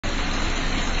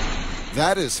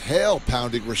That is hail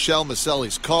pounding Rochelle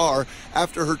Maselli's car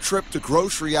after her trip to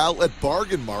Grocery Outlet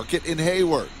Bargain Market in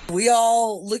Hayward. We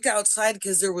all looked outside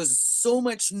because there was so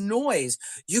much noise.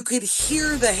 You could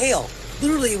hear the hail.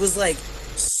 Literally, it was like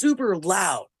super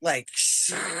loud, like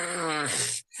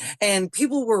and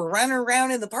people were running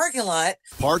around in the parking lot.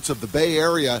 Parts of the Bay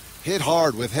Area hit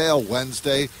hard with hail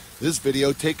Wednesday. This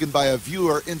video taken by a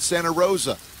viewer in Santa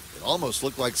Rosa. It almost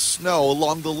looked like snow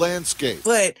along the landscape.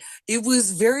 But it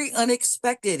was very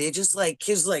unexpected. It just like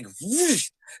whoosh,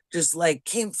 just like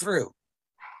came through.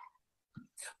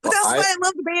 But that's why I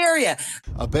love the Bay Area.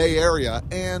 A Bay Area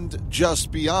and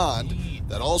just beyond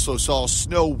that also saw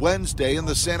snow Wednesday in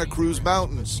the Santa Cruz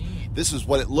Mountains. This is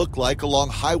what it looked like along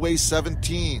Highway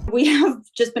 17. We have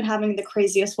just been having the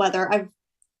craziest weather.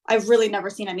 I've really never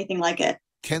seen anything like it.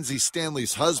 Kenzie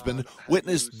Stanley's husband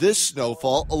witnessed this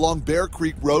snowfall along Bear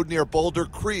Creek Road near Boulder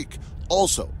Creek,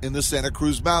 also in the Santa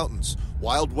Cruz Mountains.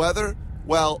 Wild weather?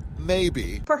 Well,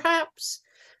 maybe. Perhaps,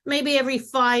 maybe every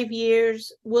 5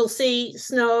 years, we'll see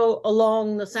snow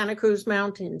along the Santa Cruz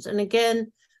Mountains. And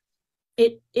again,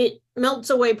 it melts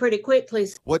away pretty quickly.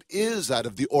 What is out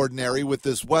of the ordinary with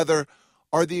this weather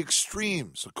are the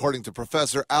extremes, according to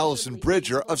Professor Allison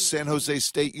Bridger of San Jose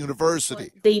State University.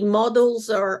 The models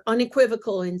are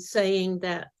unequivocal in saying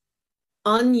that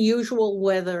unusual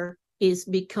weather is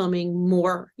becoming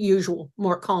more usual,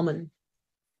 more common.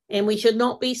 And we should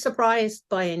not be surprised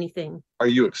by anything. Are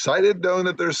you excited knowing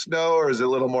that there's snow, or is it a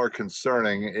little more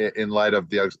concerning in light of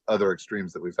the other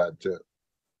extremes that we've had too?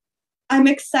 I'm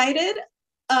excited.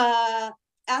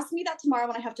 Ask me that tomorrow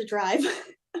when I have to drive.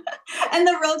 And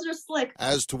the roads are slick.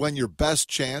 As to when your best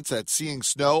chance at seeing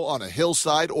snow on a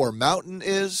hillside or mountain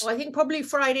is? I think probably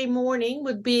Friday morning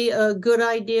would be a good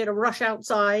idea to rush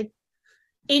outside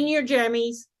in your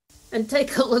jammies and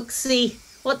take a look, see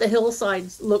what the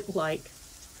hillsides look like.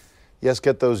 Yes,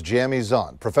 get those jammies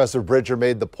on. Professor Bridger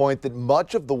made the point that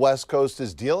much of the West Coast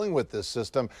is dealing with this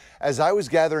system. As I was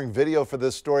gathering video for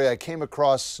this story, I came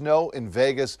across snow in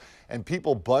Vegas and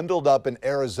people bundled up in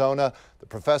Arizona. The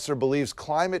professor believes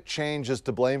climate change is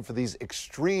to blame for these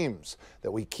extremes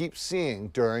that we keep seeing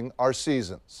during our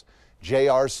seasons.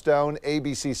 J.R. Stone,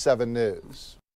 ABC 7 News.